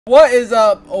What is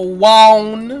up,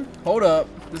 Wown? Hold up.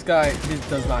 This guy, he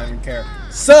does not even care.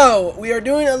 So, we are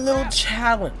doing a little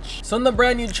challenge. So in the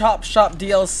brand new Chop Shop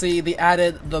DLC, they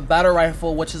added the battle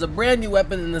rifle, which is a brand new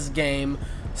weapon in this game.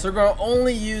 So we're gonna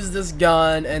only use this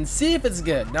gun and see if it's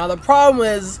good. Now the problem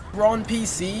is, we're on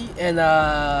PC, and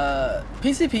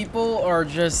PC people are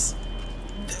just,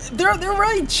 they're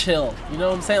really chill. You know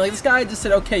what I'm saying? Like, this guy just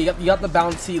said, okay, you got the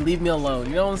bounty, leave me alone.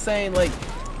 You know what I'm saying? Like,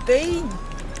 they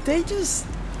just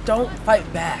don't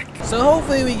fight back. So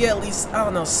hopefully we get at least, I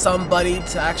don't know, somebody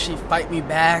to actually fight me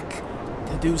back,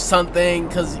 to do something,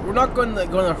 because we're not going to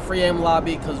go in a free aim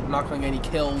lobby because we're not going to get any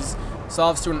kills. So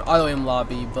I'll just do an auto aim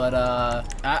lobby, but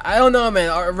I don't know, man.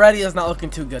 Already it's not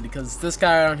looking too good because this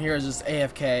guy around here is just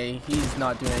AFK. He's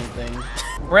not doing anything.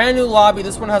 Brand new lobby.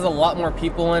 This one has a lot more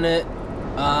people in it.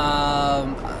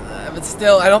 But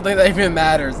still, I don't think that even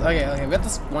matters. Okay, we got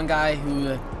this one guy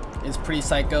who is pretty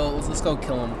psycho. Let's go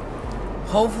kill him.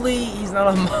 Hopefully he's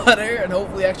not a modder, and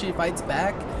hopefully actually fights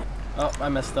back. Oh, I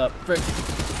messed up. Frick.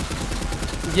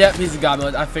 Yep, he's a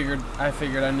goblin. I figured.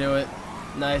 I knew it.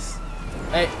 Nice.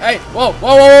 Hey, whoa,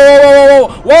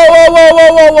 whoa.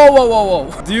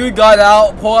 Dude got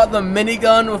out, pulled out the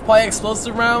minigun with probably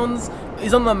explosive rounds.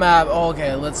 He's on the map. Oh,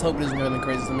 okay, let's hope he doesn't do anything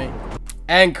crazy to me.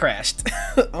 And crashed.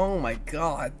 Oh my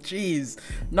god, jeez.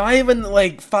 Not even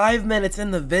like 5 minutes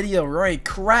in the video, right?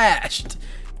 Crashed.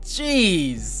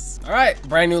 Jeez. Alright,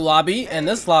 brand new lobby, and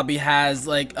this lobby has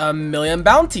like 1,000,000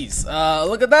 bounties.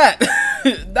 Look at that.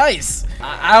 Nice.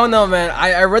 I don't know, man.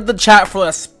 I read the chat for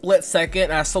a split second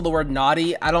and I saw the word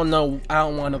naughty. I don't know. I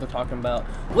don't want to know what they're talking about.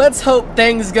 Let's hope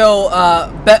things go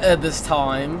better this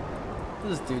time.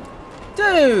 This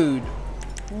dude,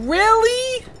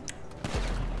 really?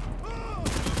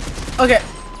 Okay.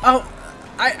 Oh,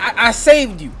 I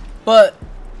saved you, but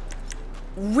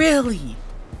really,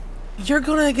 you're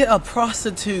gonna get a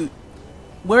prostitute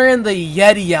wearing the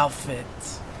Yeti outfit?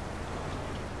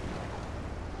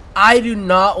 I do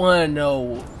not want to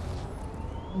know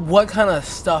what kind of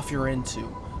stuff you're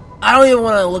into. I don't even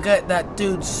want to look at that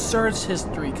dude's search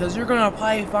history, because you're going to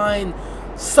probably find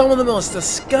some of the most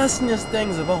disgustingest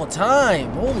things of all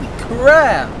time. Holy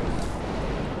crap.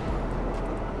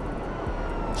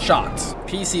 Shots.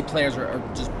 PC players are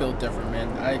just built different, man.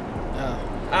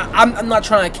 I'm not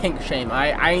trying to kink shame.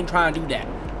 I ain't trying to do that.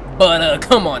 But,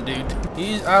 come on, dude.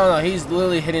 I don't know, he's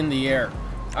literally hitting the air.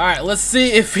 Alright, let's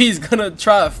see if he's gonna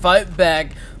try to fight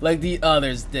back like the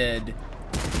others did.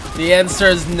 The answer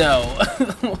is no.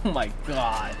 Oh my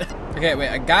god. Okay, wait,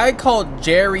 a guy called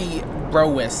Jerry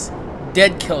Browis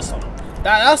did kill someone.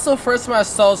 That's the first time I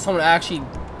saw someone actually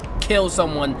kill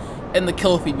someone in the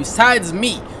kill feed besides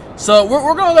me. So we're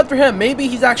gonna go after him. Maybe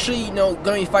he's actually, you know,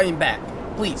 gonna be fighting back.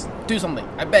 Please, do something.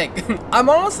 I beg. I'm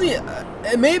honestly,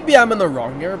 maybe I'm in the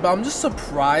wrong here, but I'm just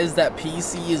surprised that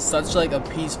PC is such like a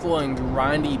peaceful and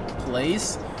grindy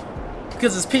place.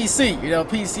 Because it's PC, you know,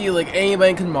 PC, like,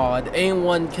 anyone can mod.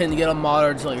 Anyone can get a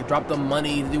modder to like drop the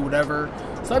money to do whatever.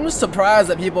 So I'm just surprised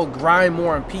that people grind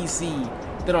more on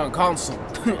PC than on console.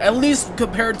 At least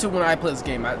compared to when I play this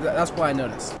game. That's what I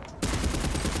noticed.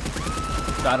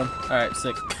 Got him. Alright,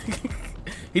 sick.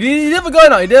 He did have a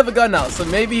gun out. He did have a gun out. So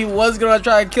maybe he was going to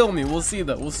try to kill me. We'll see,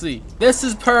 though. We'll see. This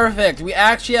is perfect. We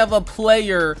actually have a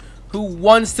player who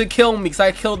wants to kill me because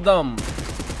I killed them.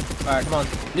 All right, come on.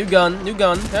 New gun. New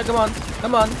gun. Yeah, come on.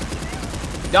 Come on.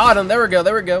 Got him. There we go.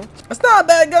 There we go. That's not a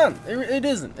bad gun. It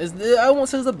isn't. I won't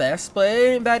say it's the best, but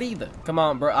it ain't bad either. Come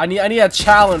on, bro. I need a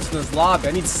challenge in this lobby.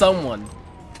 I need someone.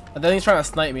 And then he's trying to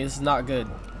snipe me. This is not good.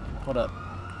 Hold up.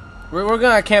 We're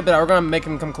gonna camp it out. We're gonna make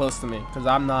him come close to me, cause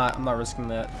I'm not risking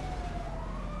that.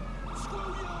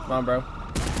 Come on, bro.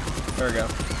 There we go.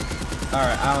 All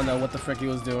right, I don't know what the frick he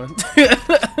was doing.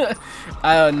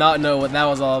 I do not know what that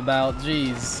was all about.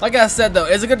 Jeez. Like I said though,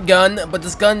 it's a good gun, but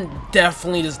this gun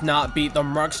definitely does not beat the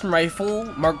Marksman rifle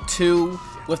Mark II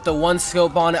with the one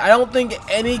scope on it. I don't think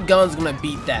any gun's gonna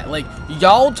beat that. Like,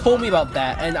 y'all told me about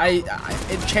that, and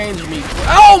it changed me.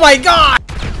 Oh my god!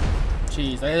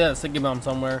 Jeez, I had a sticky bomb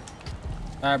somewhere.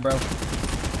 Alright, bro.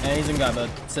 And he's in god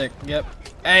mode. Sick. Yep.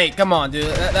 Hey, come on, dude.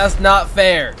 That's not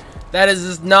fair. That is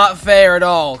just not fair at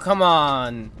all. Come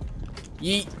on.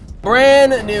 Yeet.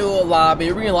 Brand new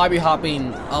lobby. We're gonna lobby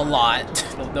hopping a lot.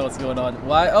 Don't know what's going on.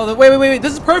 Why? Oh, wait.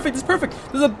 This is perfect. This is perfect.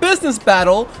 There's a business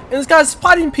battle, and this guy's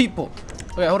spotting people.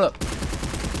 Okay, hold up.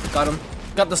 Got him.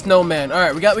 Got the snowman.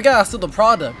 Alright, we gotta steal the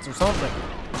products or something.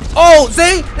 Oh,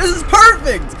 see? This is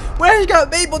perfect! Where you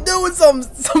got people doing some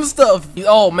stuff?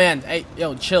 Oh man, hey,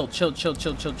 yo, chill.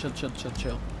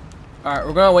 Alright,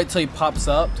 we're gonna wait till he pops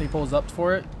up, till he pulls up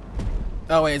for it.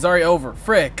 Oh wait, it's already over.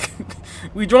 Frick.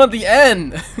 We joined at the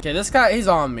end. Okay, this guy, he's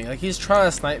on me. Like, he's trying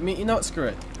to snipe me. You know what? Screw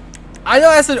it. I know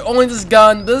I said only this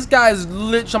gun. This guy is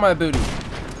lit on my booty.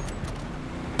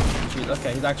 Jeez,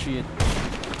 okay, he's actually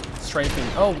strafing.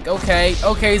 Oh, okay.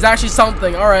 Okay, he's actually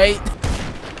something. Alright.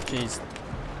 Jeez.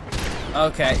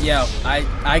 Okay, yo.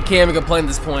 I can't even complain at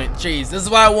this point. Jeez, this is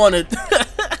what I wanted.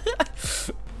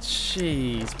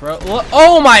 Jeez, bro.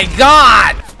 Oh my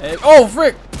god! Hey, oh,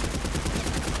 frick!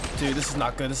 Dude, this is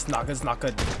not good. This is not good. This is not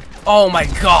good. Oh my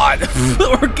god.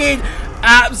 We're getting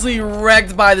absolutely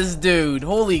wrecked by this dude.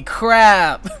 Holy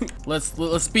crap.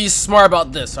 Let's be smart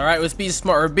about this, alright? Let's be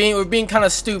smart. We're being kind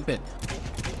of stupid.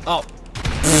 Oh.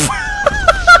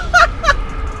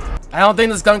 I don't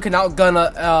think this gun can outgun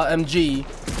a MG.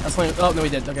 That's only, oh no, we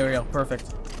did. Okay, there we go. Perfect.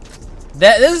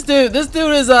 This dude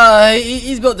is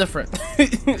he's built different.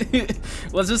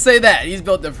 Let's just say that he's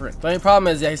built different. The only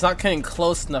problem is, yeah, he's not getting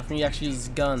close enough when he actually uses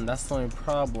his gun. That's the only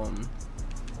problem.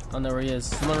 I don't know where he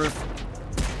is. On the roof.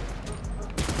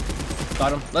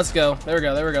 Got him. Let's go. There we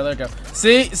go. There we go. There we go.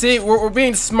 See, we're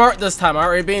being smart this time. All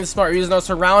right, we're being smart. We're using our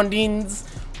surroundings.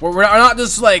 We're not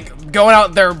just like going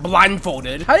out there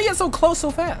blindfolded. How do you get so close so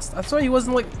fast? I swear he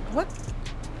wasn't like what?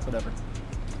 Whatever.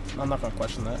 I'm not gonna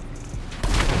question that.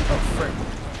 Oh frick!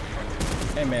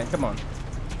 Hey man, come on.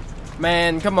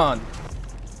 Man, come on.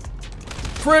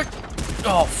 Frick!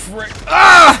 Oh frick!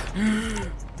 Ah!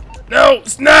 No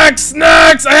snacks,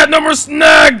 snacks! I had no more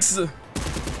snacks.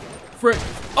 Frick!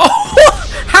 Oh!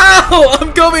 How?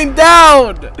 I'm coming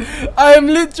down! I am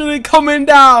literally coming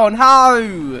down. How?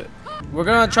 We're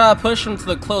gonna try to push him to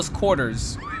the close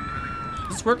quarters. Is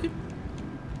this working?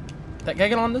 Can I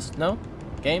get on this? No?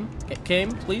 Game?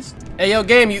 Game, please? Hey yo,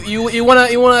 game, you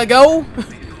wanna go?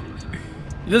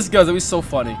 This goes, it'll be so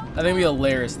funny. I think it'll be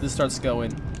hilarious if this starts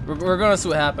going. We're gonna see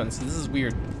what happens. This is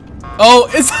weird. Oh,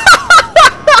 it's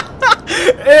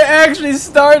it actually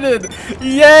started!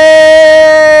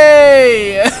 Yay!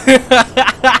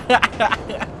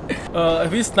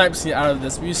 If he snipes me out of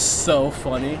this, it would be so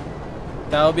funny.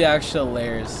 That would be actually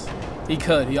hilarious. He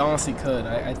could. He honestly could.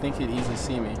 I think he'd easily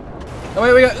see me. Oh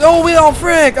wait, oh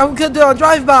frick! I'm gonna do a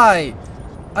drive-by.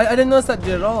 I didn't notice that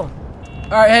dude at all. All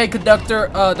right, hey conductor,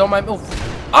 don't mind.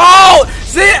 Oh,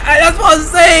 see, that's what I was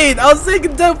saying. I was saying, he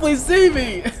could definitely see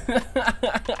me.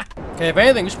 Okay, if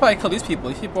anything, we should probably kill these people.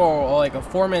 These people are like a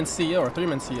 4-man CEO or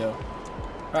 3-man CEO.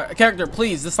 All right, character,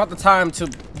 please. This is not the time to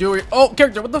do it. Oh,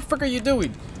 character, what the frick are you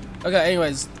doing? Okay,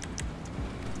 anyways.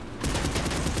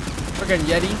 Freaking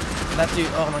Yeti. That dude,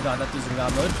 oh my god, that dude's in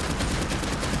god mode.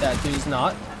 That dude's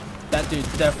not. That dude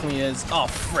definitely is. Oh,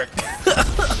 frick.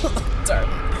 Sorry.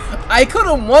 I could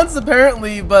have once,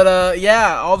 apparently, but,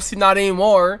 yeah, obviously not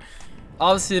anymore.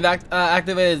 Obviously, it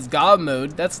activated his god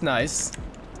mode. That's nice.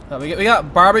 We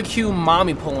got Barbecue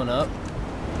Mommy pulling up.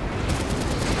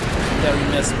 Yeah, we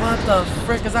missed. What the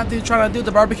frick is that dude trying to do?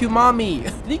 The Barbecue Mommy.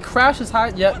 Did he crash his high?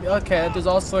 Yep, okay, that dude's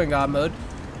also in god mode.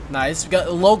 Nice. We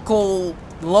got local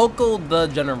the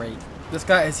generate. This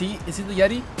guy, is he the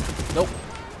Yeti? Nope.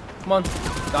 Come on.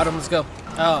 Got him, let's go.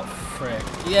 Oh, frick.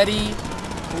 Yeti,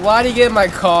 why'd he get in my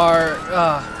car?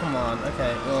 Ah, oh, come on.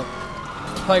 Okay, well,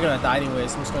 I'm probably gonna die anyway,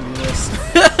 so I'm just gonna do this.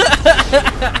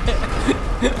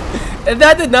 And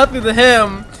that did nothing to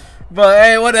him, but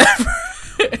hey, whatever.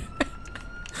 I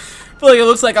feel like it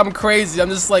looks like I'm crazy. I'm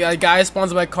just like, a guy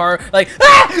spawns in my car, like,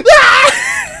 ah!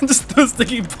 Ah! Just those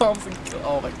sticky bombs and kill.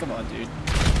 Oh my, come on, dude.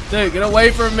 Dude, get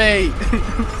away from me.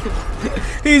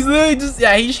 He's literally just,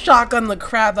 yeah, he shotgunned the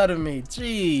crap out of me.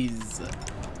 Jeez.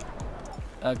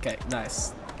 Okay,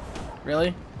 nice.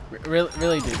 Really?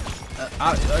 Really, dude?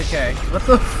 Okay. What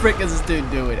the frick is this dude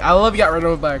doing? I love he got run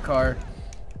over by a car.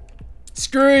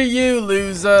 Screw you,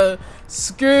 loser.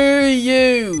 Screw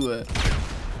you.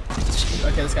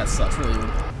 Okay, this guy sucks, really.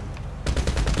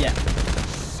 Yeah.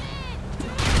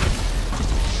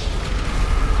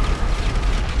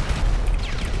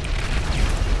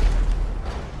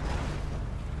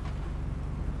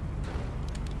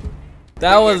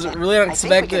 That was really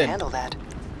unexpected. Handle that.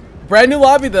 Brand new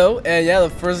lobby though, and yeah, the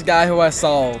first guy who I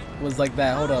saw was like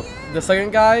that. Hold up, the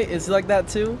second guy, is he like that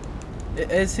too?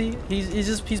 Is he?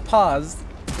 He's paused.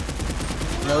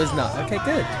 No, he's not. Okay,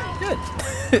 good.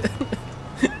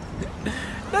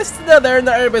 Nice to know there,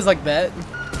 not everybody's like that.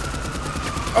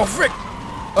 Oh frick!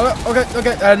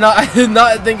 Okay. I did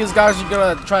not think this guy's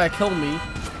gonna try to kill me.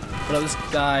 What up, this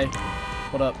guy?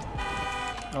 What up?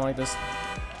 I don't like this.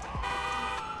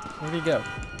 Where'd he go?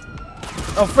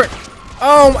 Oh frick!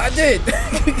 Oh, I did!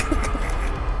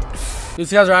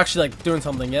 These guys are actually like doing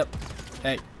something, yep.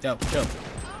 Hey, yo,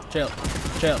 chill.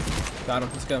 Got him,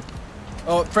 let's go.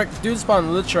 Oh frick, dude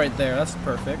spawned literally right there, that's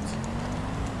perfect.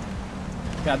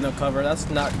 Got no cover, that's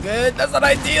not good, that's not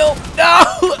ideal! No!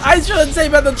 I shouldn't say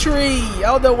about the tree! I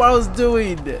don't know what I was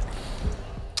doing.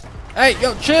 Hey,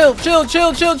 yo, chill.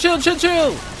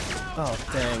 Oh,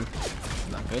 dang.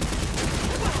 Not good.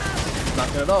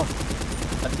 Not good at all.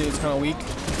 That dude's kind of weak.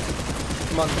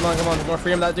 Come on. We're gonna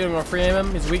free him, that dude. We're gonna free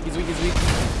him. He's weak.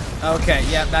 Okay,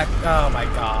 yeah, back. Oh my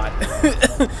god.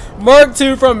 Mark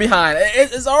 2 from behind.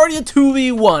 It's already a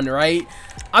 2v1, right?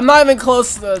 I'm not even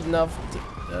close enough.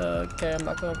 Okay, I'm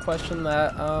not gonna question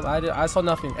that. I saw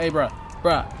nothing. Hey, bruh.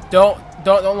 Don't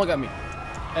look at me.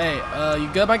 Hey, you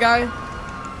good, my guy?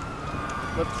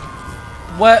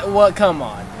 What? Come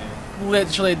on, dude.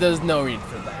 Literally, there's no need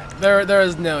for that. There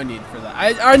is no need for that.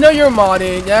 I know you're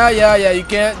modding. Yeah. You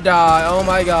can't die. Oh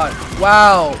my god.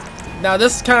 Wow. Now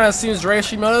this kind of seems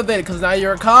racially motivated because now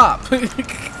you're a cop. Alright,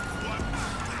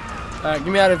 get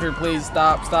me out of here, please.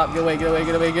 Stop. Get away.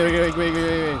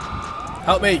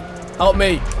 Help me.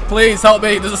 Please help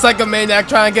me. There's a psychomaniac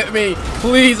trying to get me.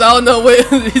 Please, I don't know what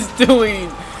he's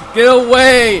doing. Get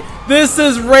away. This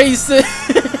is racist.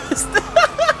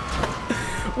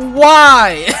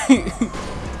 Why?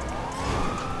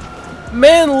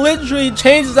 Man literally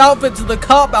changed his outfit to the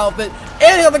cop outfit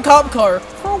and he got the cop car.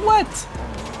 For what?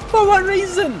 For what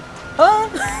reason? Huh?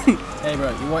 Hey bro,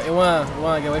 you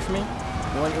wanna get away from me?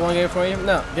 You wanna get away from me?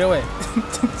 No, get away.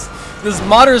 This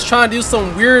modder is trying to do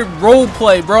some weird role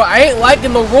play, bro. I ain't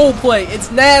liking the role play.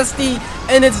 It's nasty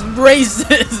and it's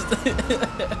racist.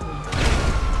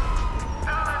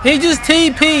 He just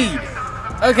TP'd.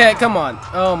 Okay, come on.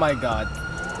 Oh my god.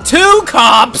 2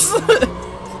 cops.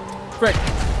 Frick.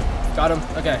 Got him.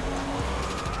 Okay,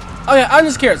 I'm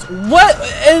just curious. What,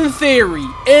 in theory,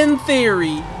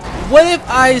 what if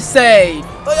I say,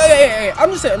 hey, I'm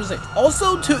just saying,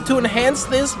 also to enhance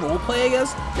this roleplay, I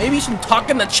guess, maybe you should talk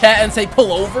in the chat and say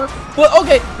pull over. But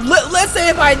okay, let's say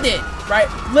if I did, right?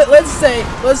 Let's say,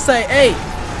 hey,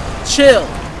 chill.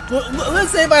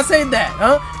 Let's say if I say that,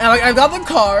 huh? And like, I got the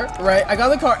car, right? And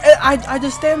I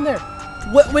just stand there.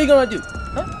 What are you gonna do?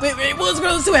 Huh? Wait, let's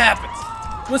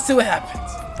see what happens.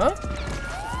 Huh?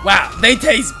 Wow, they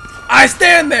tase me. I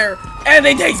stand there and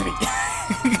they tase me.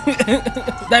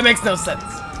 That makes no sense.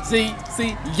 See,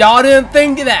 y'all didn't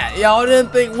think of that. Y'all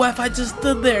didn't think, what if I just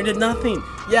stood there and did nothing?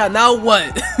 Yeah, now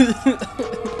what?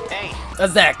 Hey.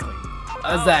 Exactly.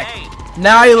 Hey.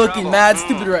 Now you're looking mad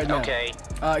stupid right now. Okay.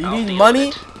 You need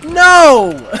money?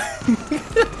 No!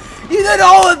 You did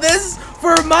all of this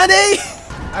for money?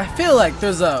 I feel like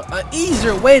there's an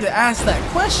easier way to ask that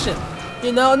question.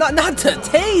 You know, not to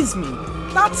tase me,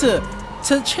 not to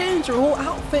change your whole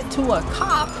outfit to a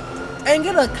cop and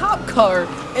get a cop car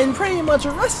and pretty much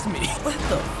arrest me. What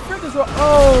the frick is wrong?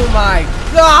 Oh my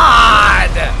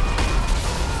god!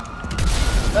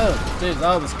 Oh, dude, that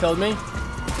almost killed me.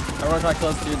 I wanna try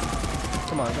close, dude.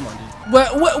 Come on, dude.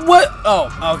 What? Oh,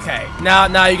 okay. Now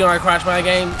you're gonna crash my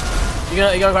game? You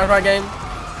gonna crash my game?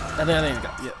 I think you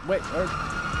got. Yeah. Wait.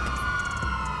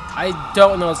 I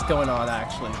don't know what's going on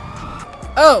actually.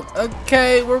 Oh,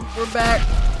 okay. We're back.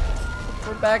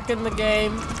 We're back in the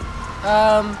game.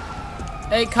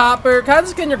 Hey, copper, can I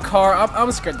just get in your car?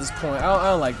 I'm scared at this point. I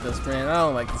don't like this, man. I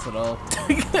don't like this at all.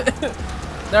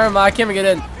 Never mind. I can't even get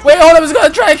in. Wait, hold on. He's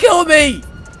gonna try to kill me.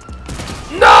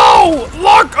 No!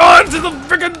 Lock on to the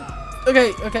freaking.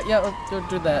 Okay, yeah,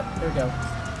 do that. There we go.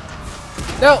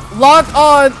 No, lock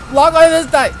on this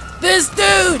guy. This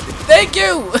dude! Thank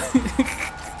you!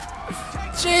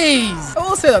 Jeez. I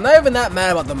will say though, I'm not even that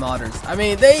mad about the modders. I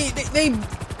mean, they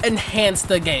enhanced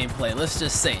the gameplay, let's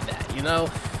just say that, you know?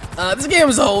 This game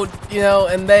is old, you know,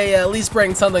 and they at least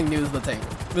bring something new to the table.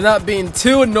 They're not being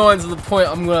too annoying to the point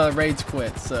I'm gonna rage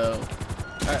quit, so.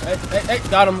 Alright, hey,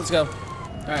 got him, let's go.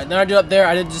 Alright, now I do up there,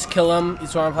 I didn't just kill him.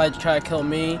 He's trying to probably try to kill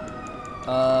me.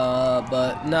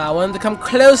 But nah, I want him to come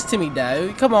close to me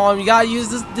though. Come on, you gotta use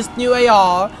this new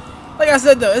AR. Like I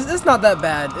said though, it's not that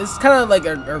bad. It's kind of like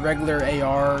a regular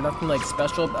AR, nothing like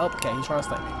special. Oh, okay, he's trying to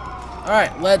snipe me.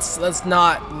 Alright, let's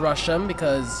not rush him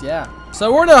because yeah.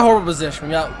 So we're in a horrible position.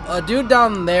 We got a dude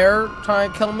down there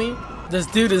trying to kill me. This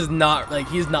dude is not, like,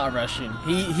 he's not rushing.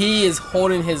 He is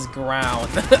holding his ground.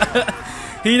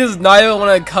 He does not even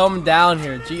want to come down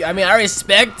here. Gee, I mean, I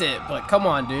respect it, but come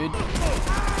on, dude.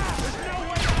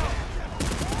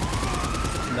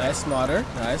 Nice modder.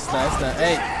 Nice.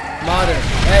 Hey, modder.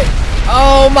 Hey.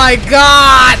 Oh my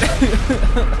god!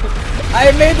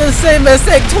 I made the same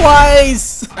mistake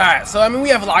twice! Alright, so I mean, we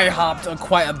have lie hopped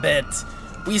quite a bit.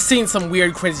 We've seen some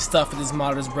weird, crazy stuff with these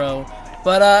modders, bro.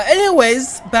 But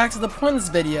anyways, back to the point of this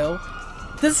video.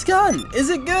 This gun, is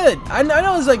it good? I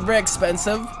know it's like very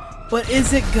expensive, but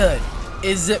is it good?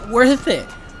 Is it worth it?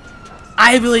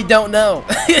 I really don't know.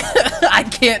 I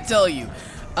can't tell you.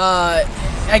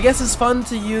 I guess it's fun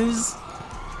to use.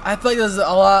 I feel like there's a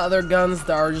lot of other guns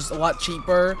that are just a lot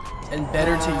cheaper and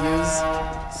better to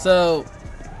use. So,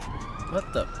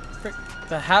 what the frick?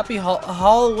 The happy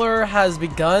hauler has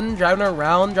begun driving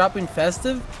around, dropping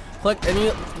festive. Click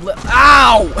any.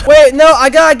 Ow! Wait, no, I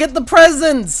gotta get the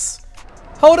presents.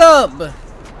 Hold up.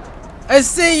 I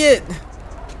see it.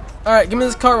 All right, give me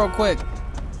this car real quick.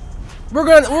 We're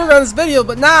gonna this video,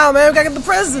 but nah, man, we gotta get the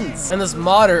presents. And this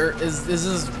modder is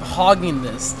just hogging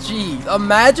this. Jeez,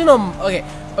 imagine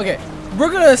okay.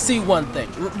 We're gonna see one thing.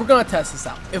 We're gonna test this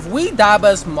out. If we die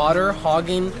by this modder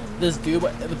hogging this dude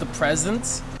with the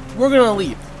presents, we're gonna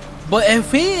leave. But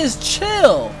if he is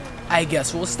chill, I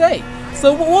guess we'll stay.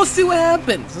 So we'll see what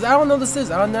happens. 'Cause I don't know what this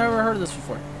is. I've never heard of this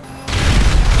before.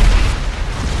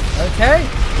 Okay,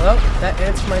 well, that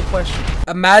answered my question.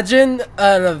 Imagine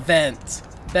an event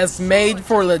that's made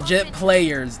for legit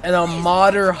players and a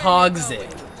modder hogs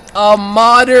it. A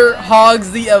modder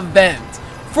hogs the event.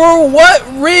 For what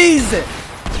reason?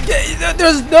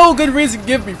 There's no good reason to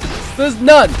give me for this. There's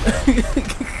none.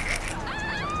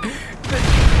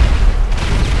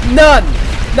 None.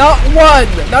 Not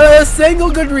one. Not a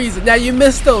single good reason. Now you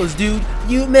missed those, dude.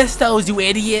 You missed those, you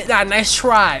idiot. Nah, nice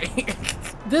try.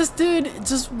 This dude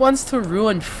just wants to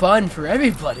ruin fun for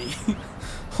everybody.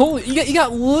 Holy, you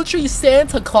got literally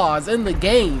Santa Claus in the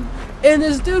game, and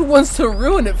this dude wants to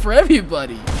ruin it for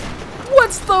everybody.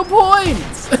 What's the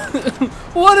point?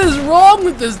 What is wrong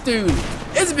with this dude?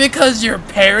 Is it because your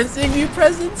parents didn't give you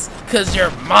presents? Because your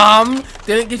mom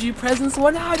didn't give you presents?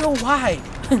 Well, now I know why.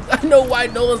 I know why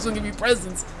no one's gonna give you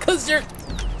presents. Because you're...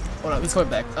 Hold on, he's coming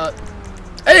back.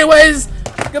 Anyways,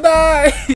 goodbye.